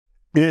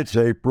It's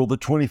April the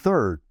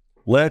 23rd.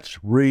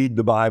 Let's read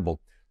the Bible.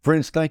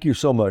 Friends, thank you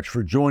so much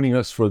for joining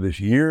us for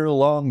this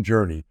year-long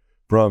journey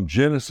from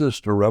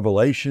Genesis to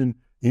Revelation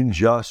in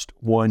just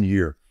 1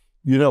 year.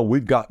 You know,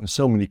 we've gotten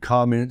so many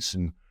comments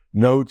and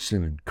notes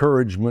and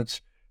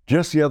encouragements.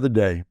 Just the other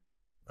day,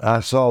 I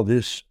saw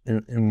this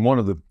in one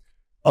of the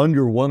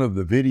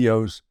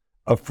videos.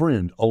 A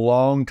friend, a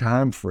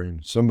longtime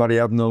friend, somebody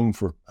I've known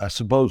for, I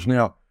suppose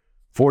now,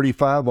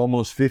 45,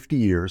 almost 50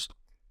 years,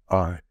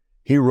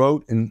 he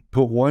wrote and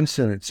put one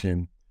sentence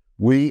in: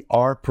 "We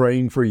are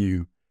praying for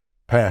you,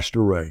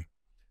 Pastor Ray."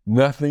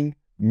 Nothing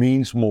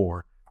means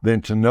more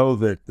than to know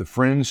that the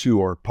friends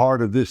who are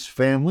part of this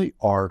family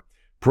are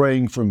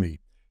praying for me.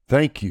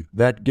 Thank you.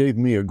 That gave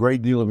me a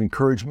great deal of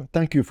encouragement.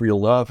 Thank you for your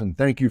love and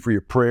thank you for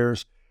your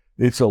prayers.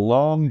 It's a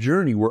long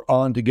journey we're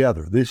on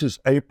together. This is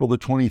April the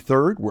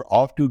 23rd. We're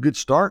off to a good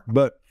start,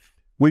 but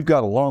we've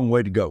got a long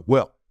way to go.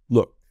 Well,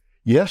 look,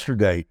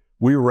 yesterday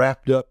we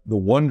wrapped up the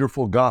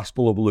wonderful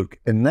Gospel of Luke,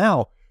 and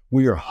now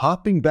we are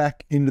hopping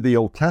back into the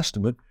Old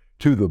Testament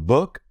to the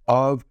book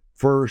of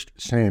 1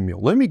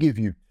 Samuel. Let me give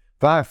you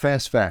 5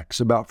 fast facts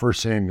about 1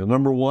 Samuel.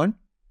 Number 1,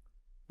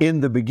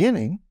 in the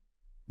beginning,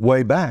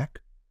 way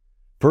back,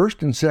 1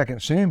 and 2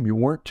 Samuel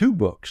weren't 2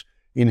 books.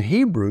 In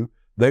Hebrew,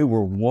 they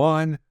were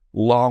one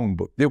long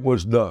book. It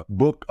was the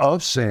book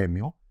of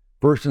Samuel.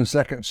 1 and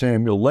 2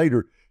 Samuel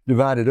later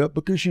divided up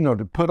because,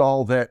 to put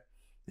all that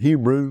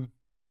Hebrew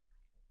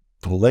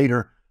to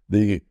later,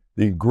 the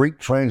Greek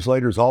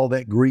translators, all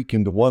that Greek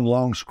into one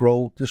long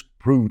scroll just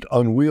proved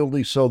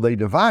unwieldy, so they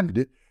divided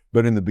it.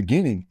 But in the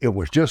beginning, it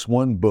was just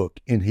one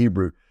book in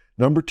Hebrew.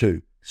 Number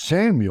 2,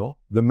 Samuel,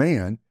 the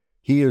man,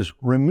 he is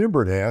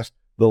remembered as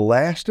the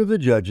last of the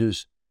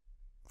judges,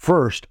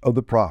 first of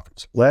the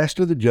prophets. Last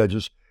of the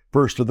judges,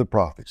 first of the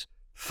prophets.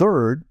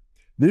 Third,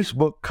 this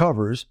book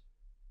covers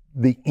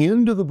the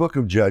end of the book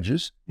of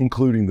Judges,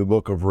 including the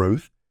book of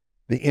Ruth,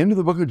 the end of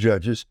the book of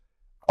Judges,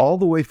 all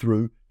the way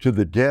through to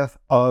the death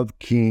of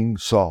King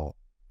Saul.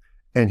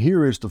 And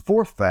here is the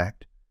 4th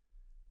fact.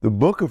 The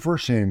book of 1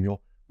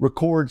 Samuel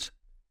records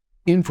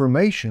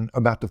information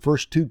about the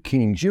first 2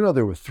 kings.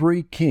 There were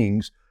 3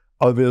 kings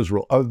of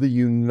Israel, of the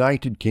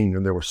United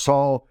Kingdom. There was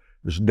Saul,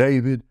 there's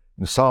David,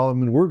 and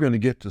Solomon. We're going to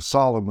get to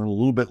Solomon a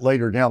little bit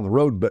later down the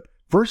road, but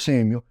 1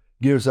 Samuel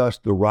gives us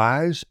the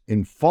rise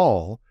and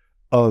fall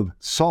of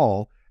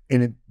Saul,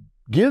 and it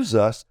gives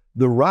us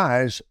the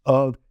rise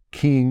of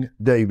King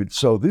David.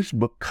 So this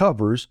book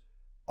covers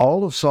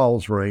all of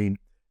Saul's reign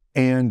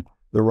and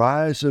the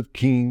rise of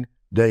King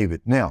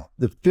David. Now,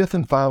 the 5th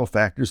and final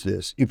fact is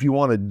this. If you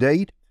want a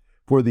date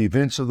for the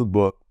events of the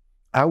book,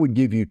 I would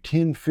give you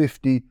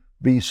 1050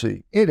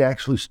 BC. It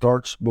actually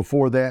starts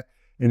before that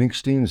and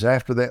extends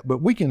after that,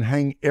 but we can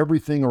hang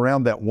everything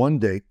around that one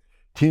date,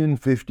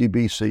 1050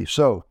 BC.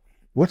 So,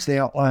 what's the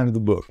outline of the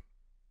book?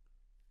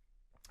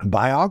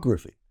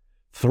 Biography.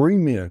 3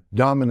 men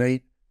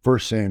dominate 1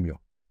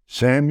 Samuel.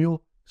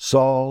 Samuel,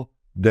 Saul,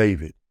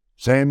 David.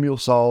 Samuel,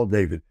 Saul,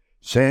 David.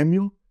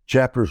 Samuel,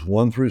 chapters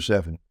 1 through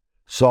 7.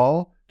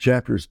 Saul,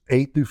 chapters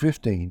 8 through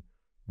 15.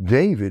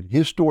 David,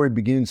 his story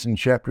begins in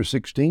chapter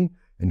 16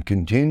 and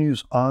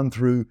continues on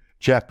through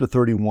chapter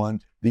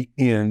 31, the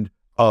end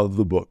of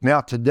the book.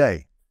 Now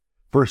today,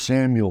 1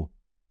 Samuel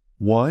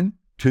 1,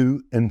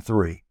 2, and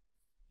 3.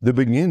 The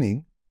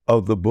beginning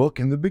of the book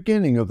and the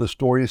beginning of the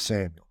story of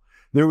Samuel.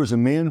 There was a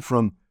man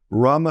from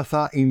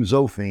Ramathaim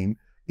Zophim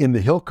in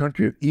the hill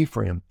country of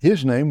Ephraim.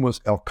 His name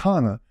was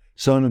Elkanah,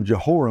 son of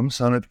Jehoram,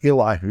 son of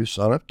Elihu,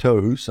 son of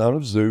Tohu, son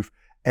of Zuph,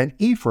 an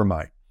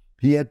Ephraimite.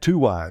 He had 2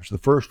 wives. The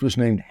first was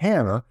named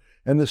Hannah,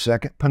 and the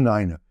second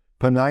Peninnah.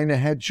 Peninnah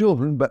had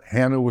children, but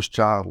Hannah was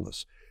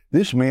childless.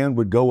 This man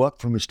would go up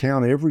from his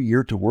town every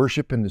year to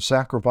worship and to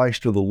sacrifice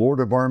to the Lord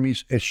of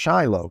armies at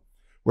Shiloh,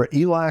 where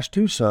Eli's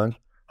 2 sons,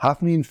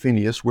 Hophni and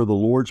Phinehas, were the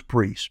Lord's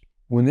priests.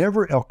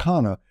 Whenever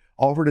Elkanah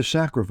offered a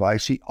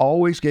sacrifice, he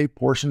always gave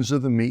portions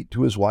of the meat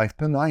to his wife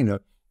Peninnah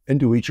and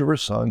to each of her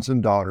sons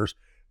and daughters,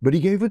 but he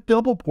gave a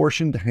double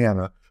portion to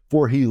Hannah,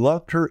 for he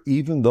loved her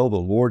even though the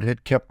Lord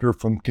had kept her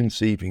from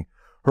conceiving.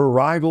 Her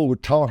rival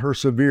would taunt her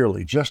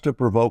severely just to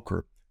provoke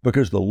her,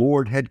 because the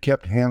Lord had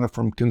kept Hannah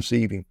from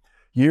conceiving.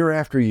 Year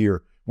after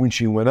year, when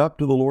she went up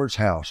to the Lord's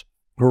house,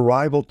 her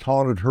rival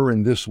taunted her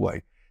in this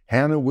way.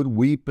 Hannah would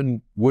weep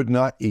and would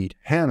not eat.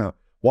 "Hannah,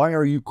 why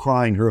are you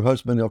crying?" her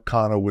husband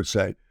Elkanah would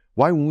say.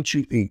 "Why won't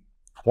you eat?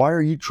 Why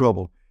are you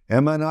troubled?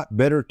 Am I not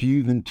better to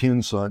you than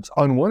 10 sons?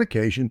 On one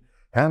occasion,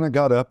 Hannah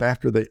got up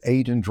after they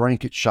ate and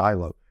drank at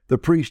Shiloh. The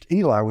priest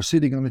Eli was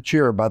sitting on a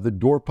chair by the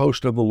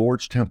doorpost of the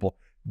Lord's temple.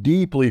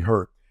 Deeply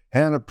hurt,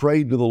 Hannah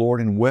prayed to the Lord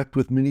and wept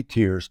with many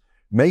tears.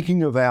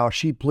 Making a vow,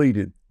 she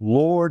pleaded,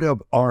 "Lord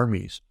of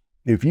armies,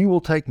 if you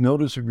will take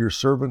notice of your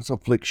servant's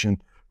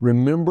affliction,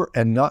 remember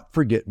and not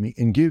forget me,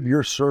 and give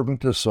your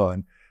servant a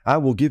son. I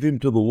will give him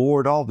to the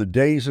Lord all the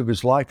days of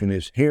his life, and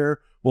his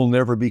hair will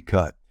never be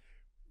cut."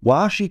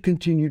 While she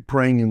continued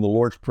praying in the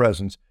Lord's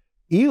presence,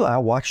 Eli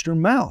watched her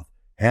mouth.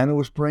 Hannah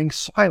was praying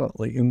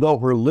silently, and though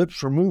her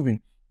lips were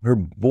moving, her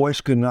voice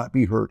could not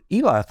be heard.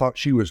 Eli thought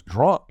she was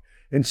drunk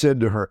and said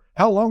to her,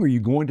 "How long are you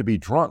going to be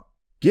drunk?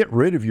 Get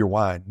rid of your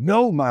wine."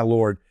 "No, my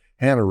lord,"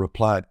 Hannah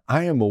replied.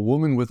 "I am a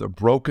woman with a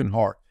broken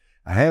heart.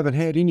 I haven't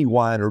had any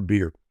wine or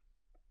beer.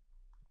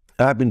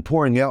 I've been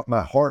pouring out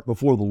my heart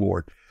before the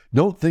Lord.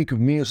 Don't think of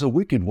me as a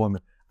wicked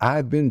woman.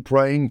 I've been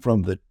praying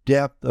from the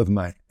depth of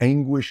my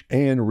anguish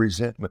and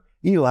resentment."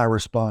 Eli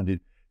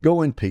responded,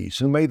 "Go in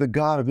peace, and may the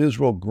God of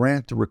Israel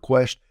grant the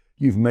request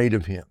you've made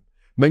of him."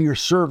 "May your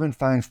servant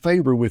find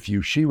favor with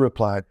you," she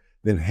replied.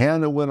 Then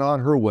Hannah went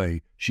on her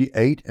way. She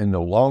ate and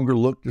no longer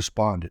looked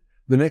despondent.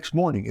 The next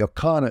morning,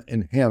 Elkanah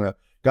and Hannah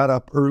got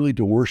up early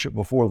to worship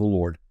before the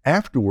Lord.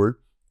 Afterward,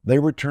 they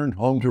returned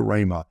home to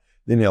Ramah.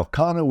 Then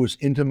Elkanah was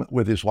intimate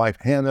with his wife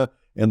Hannah,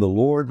 and the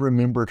Lord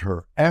remembered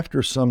her.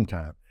 After some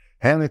time,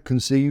 Hannah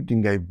conceived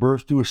and gave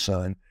birth to a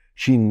son.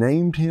 She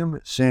named him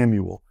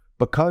Samuel,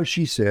 because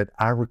she said,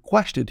 "I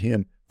requested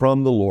him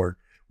from the Lord."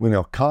 When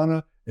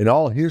Elkanah and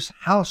all his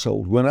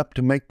household went up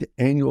to make the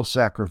annual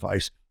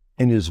sacrifice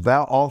and his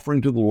vow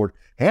offering to the Lord,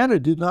 Hannah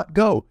did not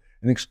go,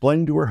 and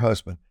explained to her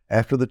husband,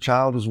 "After the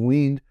child is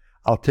weaned,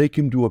 I'll take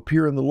him to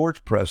appear in the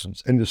Lord's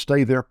presence and to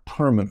stay there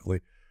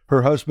permanently."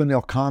 Her husband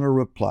Elkanah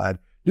replied,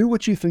 "Do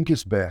what you think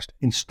is best,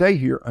 and stay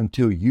here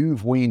until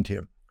you've weaned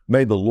him.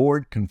 May the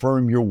Lord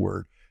confirm your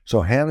word."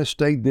 So Hannah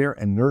stayed there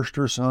and nursed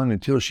her son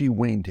until she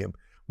weaned him.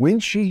 When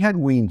she had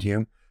weaned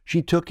him,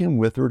 she took him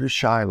with her to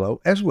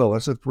Shiloh, as well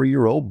as a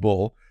 3-year-old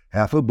bull,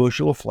 half a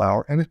bushel of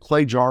flour, and a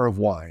clay jar of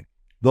wine.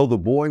 Though the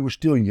boy was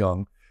still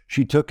young,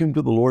 she took him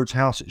to the Lord's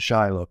house at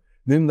Shiloh.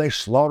 Then they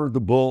slaughtered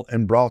the bull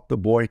and brought the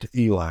boy to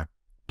Eli.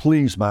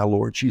 "Please, my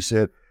lord," she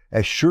said,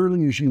 "as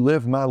surely as you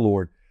live, my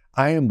lord,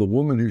 I am the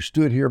woman who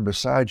stood here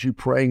beside you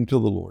praying to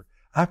the Lord.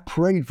 I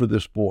prayed for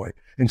this boy,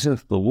 and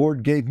since the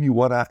Lord gave me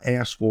what I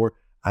asked for,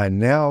 I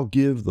now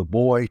give the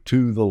boy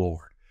to the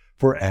Lord.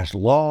 For as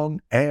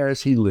long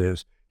as he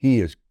lives, he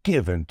is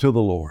given to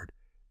the Lord."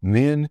 And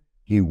then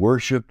he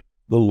worshiped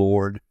the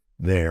Lord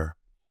there.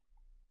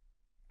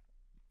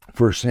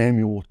 1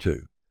 Samuel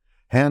 2.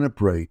 Hannah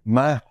prayed,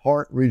 "My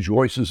heart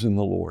rejoices in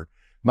the Lord.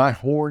 My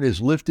horn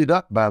is lifted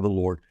up by the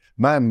Lord.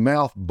 My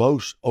mouth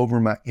boasts over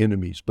my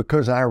enemies,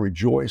 because I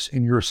rejoice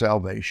in your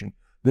salvation.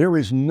 There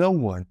is no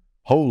one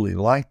holy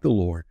like the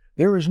Lord.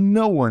 There is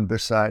no one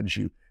besides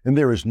you, and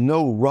there is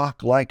no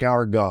rock like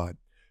our God.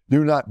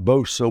 Do not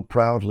boast so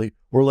proudly,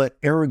 or let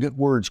arrogant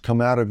words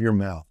come out of your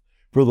mouth.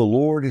 For the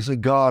Lord is a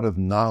God of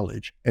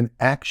knowledge, and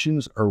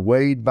actions are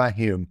weighed by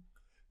him.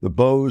 The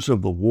bows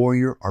of the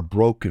warrior are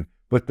broken,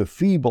 but the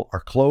feeble are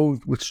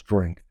clothed with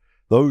strength.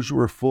 Those who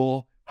are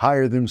full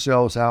hire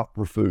themselves out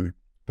for food,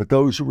 but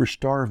those who are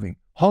starving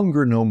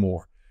hunger no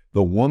more.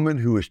 The woman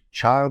who is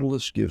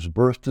childless gives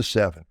birth to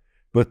 7,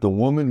 but the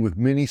woman with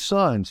many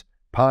sons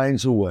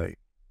pines away.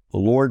 The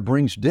Lord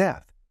brings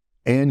death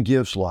and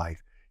gives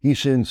life. He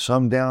sends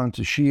some down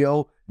to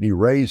Sheol, and he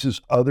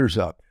raises others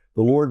up.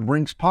 The Lord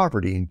brings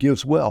poverty and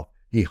gives wealth.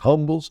 He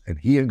humbles and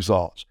he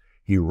exalts.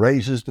 He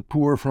raises the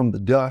poor from the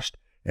dust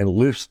and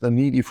lifts the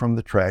needy from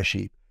the trash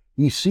heap.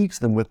 He seats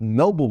them with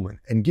noblemen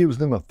and gives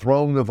them a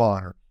throne of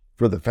honor.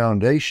 For the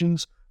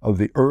foundations of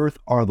the earth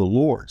are the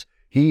Lord's.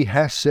 He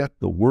has set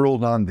the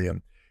world on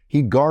them.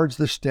 He guards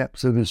the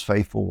steps of his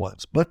faithful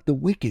ones. But the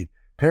wicked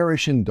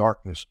perish in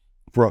darkness,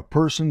 for a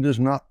person does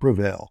not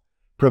prevail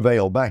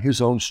by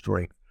his own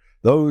strength.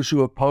 Those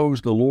who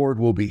oppose the Lord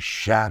will be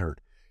shattered.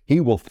 He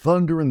will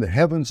thunder in the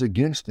heavens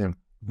against them.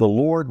 The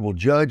Lord will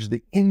judge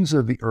the ends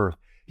of the earth.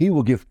 He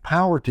will give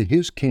power to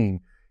his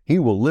king. He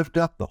will lift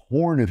up the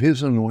horn of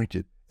his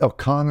anointed.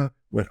 Elkanah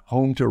went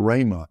home to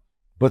Ramah,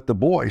 but the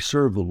boy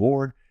served the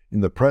Lord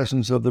in the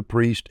presence of the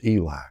priest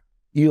Eli.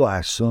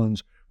 Eli's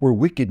sons were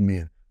wicked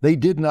men. They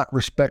did not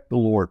respect the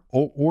Lord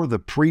or the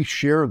priest's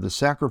share of the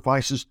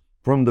sacrifices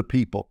from the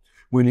people.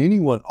 When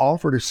anyone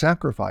offered a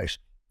sacrifice,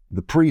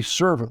 the priest's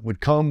servant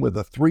would come with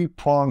a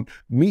 3-pronged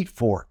meat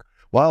fork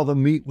while the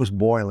meat was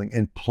boiling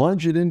and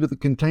plunge it into the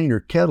container,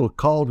 kettle,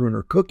 cauldron,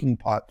 or cooking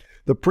pot.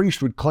 The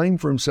priest would claim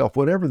for himself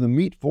whatever the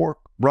meat fork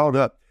brought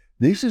up.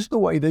 This is the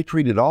way they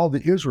treated all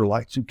the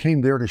Israelites who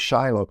came there to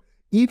Shiloh.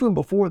 Even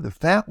before the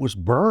fat was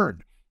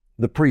burned,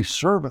 the priest's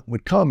servant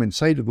would come and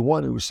say to the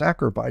one who was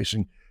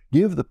sacrificing,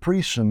 "Give the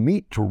priest some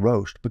meat to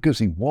roast, because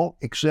he won't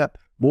accept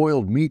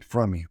boiled meat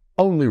from you,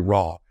 only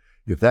raw."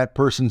 If that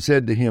person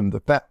said to him, "The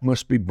fat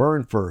must be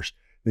burned first,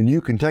 then you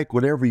can take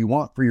whatever you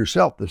want for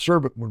yourself," the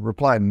servant would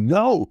reply,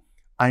 "No,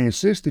 I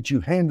insist that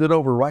you hand it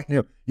over right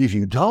now. If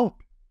you don't,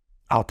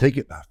 I'll take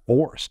it by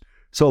force."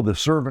 So the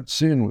servant's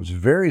sin was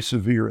very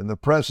severe in the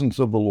presence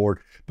of the Lord,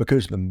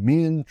 because the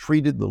men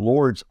treated the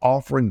Lord's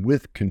offering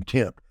with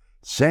contempt.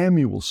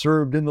 Samuel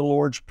served in the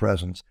Lord's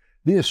presence.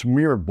 This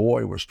mere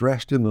boy was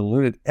dressed in the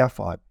linen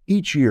ephod.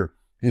 Each year,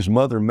 his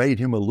mother made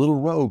him a little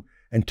robe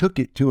and took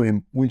it to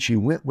him when she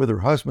went with her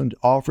husband to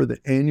offer the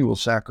annual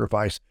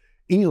sacrifice.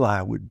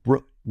 Eli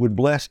would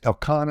bless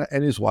Elkanah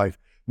and his wife.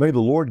 "May the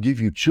Lord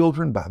give you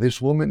children by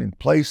this woman in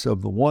place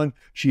of the one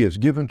she has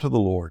given to the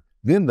Lord."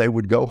 Then they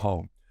would go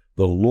home.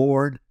 The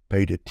Lord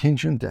paid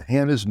attention to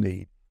Hannah's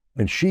need,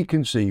 and she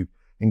conceived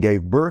and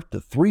gave birth to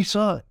 3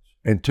 sons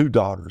and 2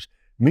 daughters.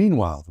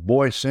 Meanwhile, the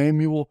boy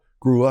Samuel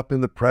grew up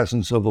in the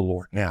presence of the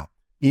Lord. Now,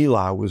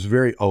 Eli was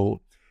very old.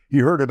 He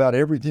heard about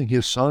everything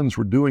his sons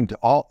were doing to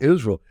all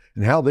Israel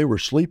and how they were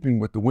sleeping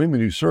with the women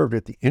who served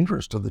at the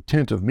entrance to the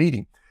tent of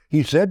meeting.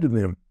 He said to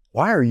them,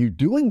 "Why are you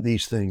doing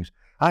these things?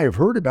 I have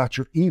heard about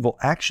your evil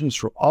actions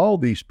from all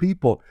these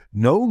people.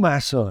 No, my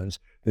sons,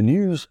 the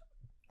news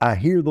I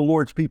hear the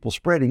Lord's people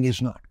spreading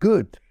is not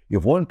good.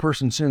 If one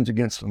person sins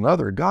against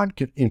another, God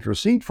can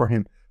intercede for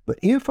him. But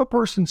if a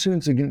person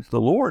sins against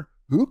the Lord,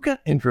 who can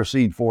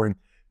intercede for him?"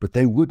 But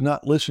they would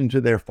not listen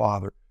to their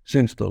father,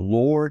 since the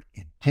Lord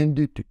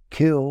intended to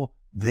kill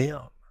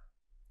them.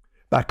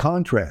 By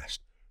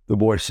contrast, the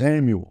boy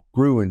Samuel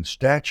grew in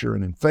stature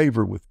and in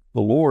favor with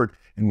the Lord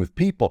and with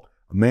people.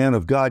 A man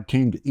of God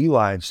came to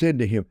Eli and said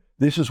to him,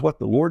 "This is what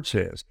the Lord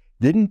says.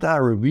 Didn't I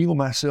reveal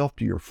myself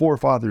to your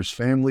forefathers'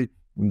 family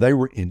when they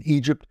were in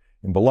Egypt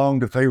and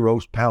belonged to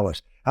Pharaoh's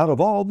palace? Out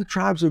of all the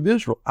tribes of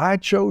Israel, I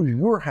chose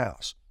your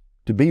house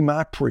to be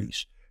my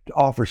priest, to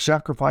offer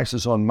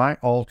sacrifices on my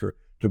altar,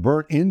 to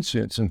burn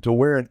incense, and to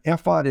wear an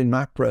ephod in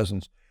my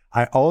presence.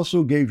 I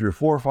also gave your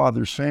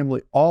forefathers'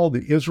 family all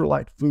the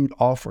Israelite food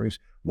offerings.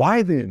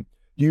 Why then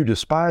do you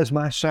despise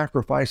my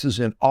sacrifices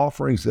and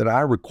offerings that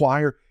I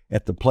require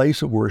at the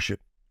place of worship?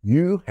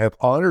 You have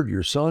honored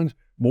your sons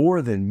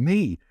more than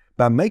me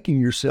by making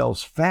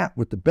yourselves fat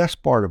with the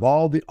best part of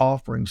all the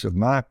offerings of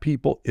my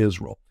people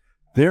Israel.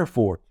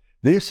 Therefore,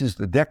 this is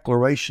the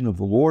declaration of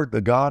the Lord,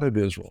 the God of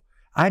Israel.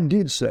 I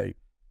did say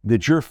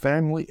that your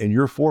family and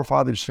your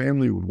forefathers'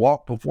 family would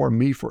walk before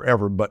me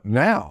forever. But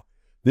now,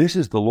 this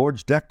is the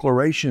Lord's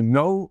declaration: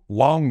 no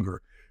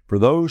longer. For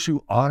those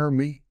who honor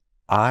me,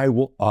 I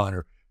will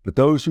honor. But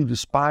those who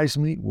despise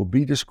me will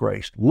be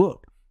disgraced.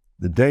 Look,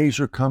 the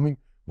days are coming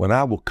when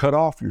I will cut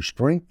off your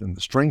strength and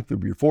the strength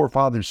of your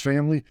forefathers'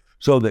 family,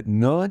 so that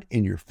none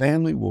in your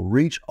family will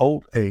reach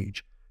old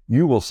age.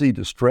 You will see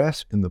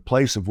distress in the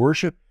place of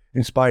worship,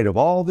 in spite of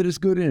all that is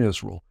good in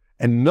Israel.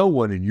 And no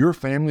one in your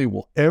family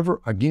will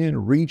ever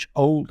again reach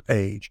old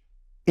age.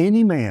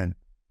 Any man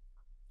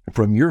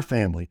from your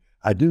family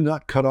I do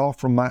not cut off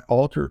from my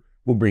altar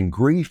will bring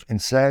grief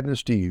and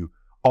sadness to you.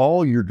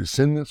 All your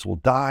descendants will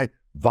die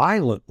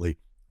violently.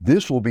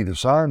 This will be the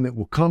sign that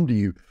will come to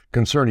you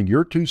concerning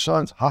your two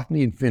sons,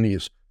 Hophni and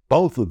Phinehas.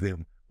 Both of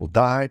them will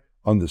die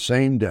on the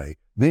same day.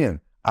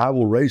 Then I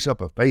will raise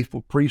up a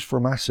faithful priest for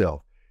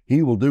myself.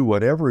 He will do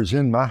whatever is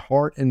in my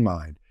heart and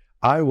mind.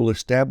 I will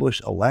establish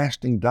a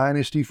lasting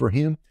dynasty for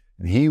him,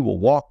 and he will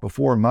walk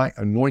before my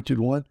anointed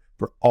one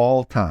for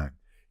all time.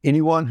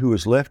 Anyone who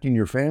is left in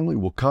your family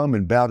will come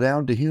and bow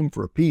down to him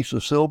for a piece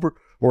of silver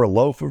or a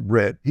loaf of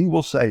bread. He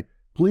will say,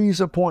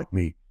 "Please appoint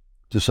me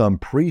to some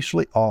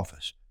priestly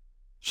office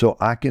so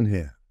I can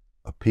have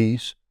a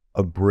piece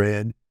of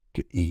bread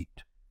to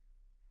eat."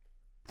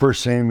 1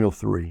 Samuel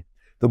 3.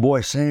 The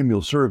boy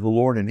Samuel served the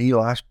Lord in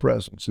Eli's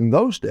presence. In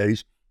those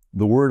days,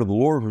 the word of the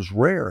Lord was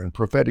rare, and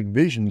prophetic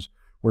visions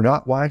were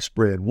not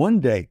widespread. One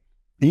day,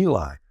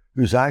 Eli,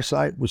 whose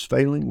eyesight was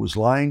failing, was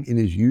lying in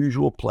his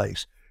usual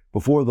place.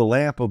 Before the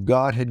lamp of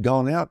God had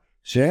gone out,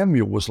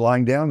 Samuel was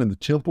lying down in the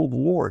temple of the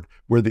Lord,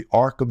 where the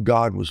ark of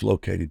God was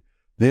located.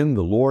 Then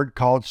the Lord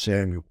called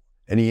Samuel,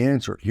 and he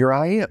answered, "Here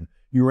I am."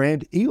 He ran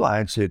to Eli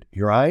and said,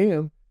 "Here I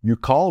am. You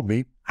called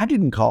me." "I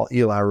didn't call,"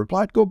 Eli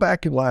replied. "Go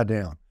back and lie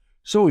down."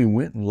 So he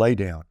went and lay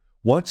down.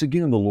 Once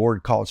again, the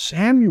Lord called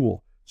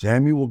Samuel.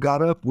 Samuel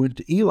got up, went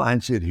to Eli,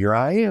 and said, "Here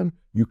I am.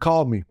 You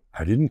called me."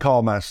 "I didn't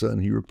call, my son,"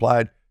 he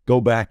replied.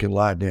 "Go back and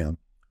lie down."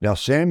 Now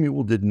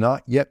Samuel did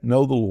not yet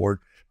know the Lord,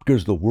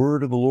 because the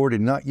word of the Lord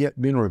had not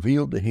yet been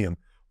revealed to him.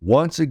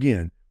 Once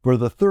again, for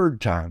the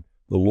third time,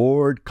 the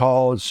Lord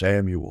called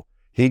Samuel.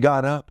 He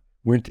got up,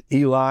 went to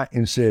Eli,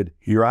 and said,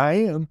 "Here I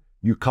am.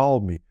 You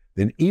called me."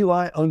 Then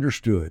Eli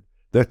understood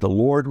that the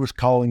Lord was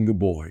calling the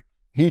boy.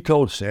 He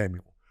told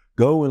Samuel,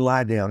 "Go and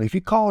lie down. If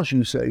he calls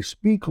you, say,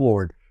 'Speak,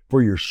 Lord,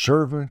 for your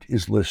servant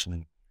is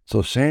listening.'"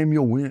 So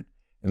Samuel went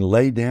and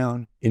lay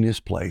down in his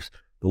place.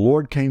 The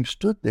Lord came,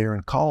 stood there,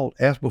 and called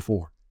as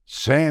before,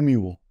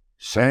 "Samuel,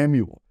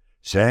 Samuel."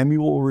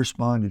 Samuel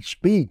responded,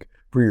 "Speak,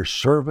 for your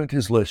servant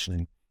is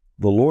listening."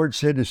 The Lord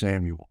said to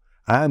Samuel,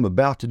 "I am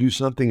about to do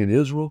something in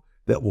Israel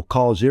that will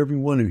cause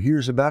everyone who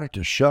hears about it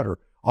to shudder.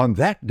 On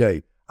that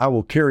day, I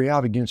will carry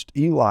out against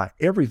Eli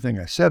everything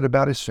I said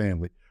about his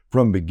family,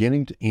 from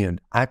beginning to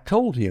end. I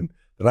told him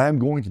that I am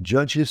going to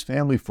judge his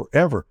family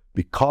forever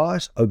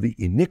because of the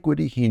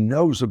iniquity he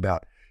knows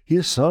about.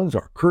 His sons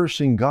are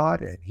cursing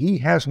God, and he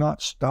has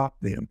not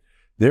stopped them.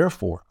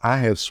 Therefore, I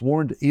have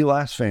sworn to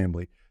Eli's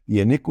family, the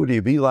iniquity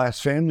of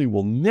Eli's family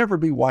will never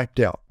be wiped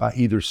out by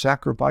either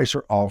sacrifice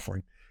or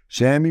offering."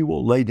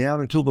 Samuel lay down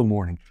until the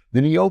morning.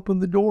 Then he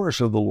opened the doors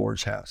of the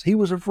Lord's house. He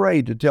was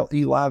afraid to tell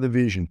Eli the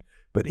vision,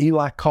 but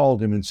Eli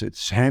called him and said,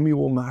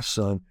 "Samuel, my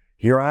son."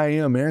 "Here I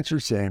am,"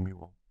 answered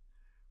Samuel.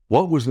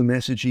 "What was the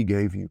message he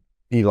gave you?"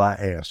 Eli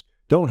asked.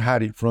 "Don't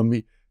hide it from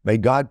me. May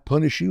God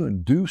punish you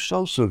and do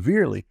so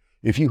severely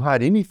if you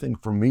hide anything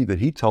from me that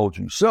he told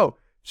you." So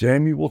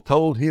Samuel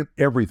told him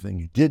everything.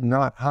 He did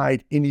not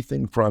hide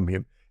anything from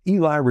him.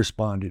 Eli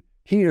responded,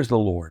 "He is the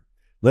Lord.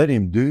 Let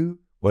him do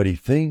what he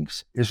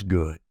thinks is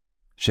good."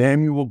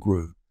 Samuel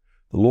grew.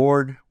 The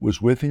Lord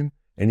was with him,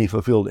 and he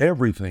fulfilled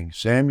everything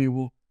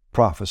Samuel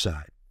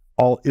prophesied.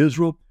 All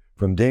Israel,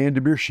 from Dan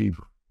to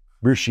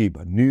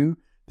Beersheba, knew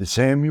that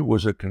Samuel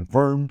was a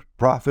confirmed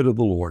prophet of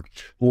the Lord.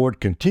 The Lord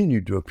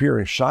continued to appear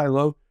in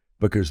Shiloh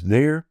because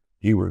there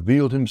he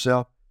revealed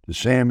himself to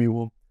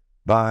Samuel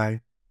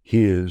by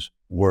his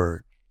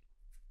word.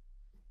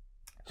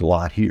 There's a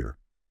lot here.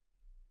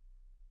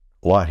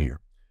 A lot here.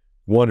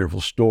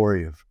 Wonderful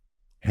story of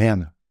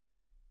Hannah.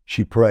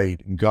 She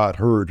prayed, and God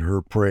heard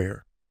her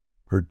prayer,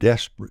 her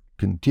desperate,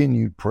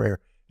 continued prayer,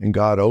 and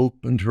God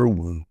opened her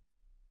womb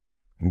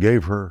and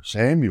gave her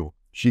Samuel.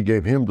 She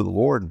gave him to the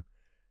Lord,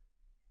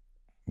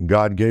 and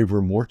God gave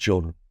her more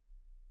children.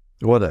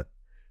 What an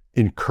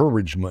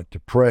encouragement to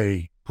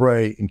pray,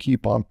 and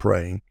keep on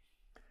praying,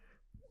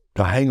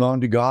 to hang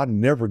on to God and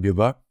never give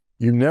up.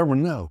 You never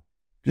know.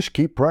 Just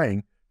keep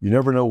praying. You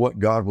never know what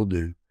God will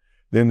do.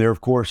 Then there,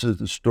 of course, is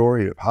the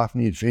story of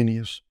Hophni and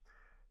Phinehas,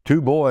 two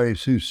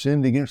boys who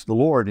sinned against the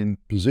Lord in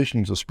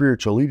positions of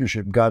spiritual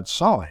leadership. God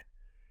saw it.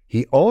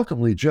 He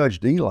ultimately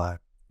judged Eli,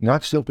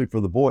 not simply for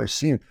the boys'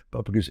 sin,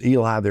 but because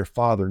Eli, their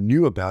father,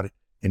 knew about it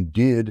and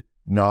did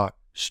not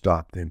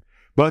stop them.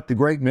 But the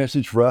great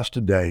message for us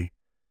today,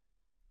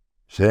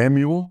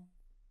 Samuel,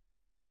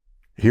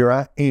 here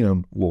I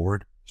am,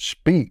 Lord,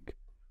 speak,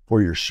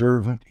 for your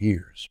servant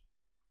hears.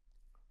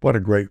 What a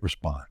great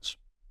response.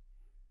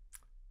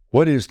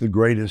 What is the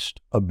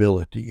greatest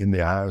ability in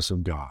the eyes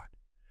of God?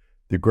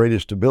 The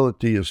greatest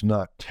ability is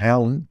not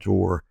talent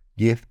or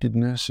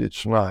giftedness.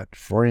 It's not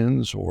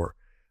friends or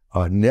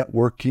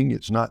networking.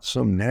 It's not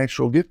some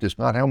natural gift. It's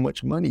not how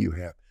much money you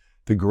have.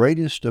 The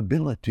greatest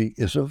ability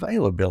is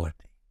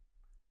availability.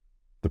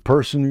 The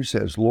person who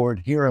says,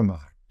 Lord, here am I.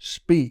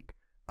 Speak.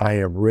 I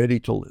am ready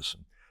to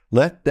listen.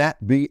 Let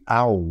that be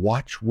our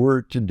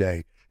watchword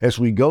today. As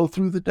we go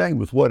through the day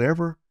with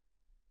whatever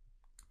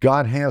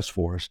God has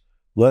for us,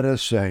 let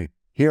us say,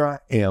 here I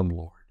am,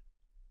 Lord.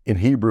 In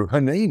Hebrew,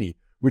 Hanani,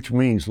 which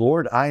means,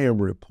 Lord, I am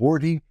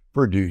reporting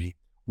for duty.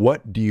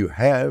 What do you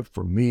have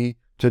for me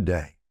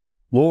today?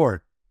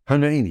 Lord,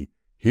 Hanani,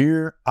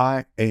 here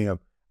I am.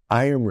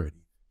 I am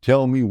ready.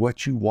 Tell me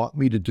what you want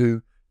me to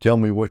do. Tell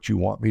me what you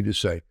want me to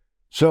say.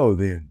 So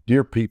then,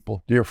 dear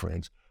people, dear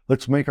friends,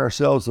 let's make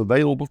ourselves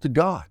available to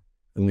God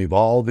and leave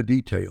all the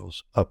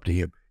details up to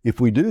Him. If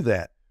we do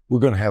that, we're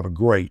going to have a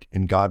great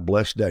and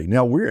God-blessed day.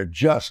 Now, we're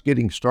just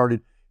getting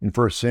started in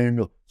 1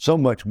 Samuel. So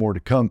much more to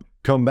come.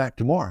 Come back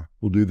tomorrow.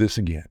 We'll do this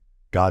again.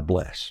 God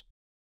bless.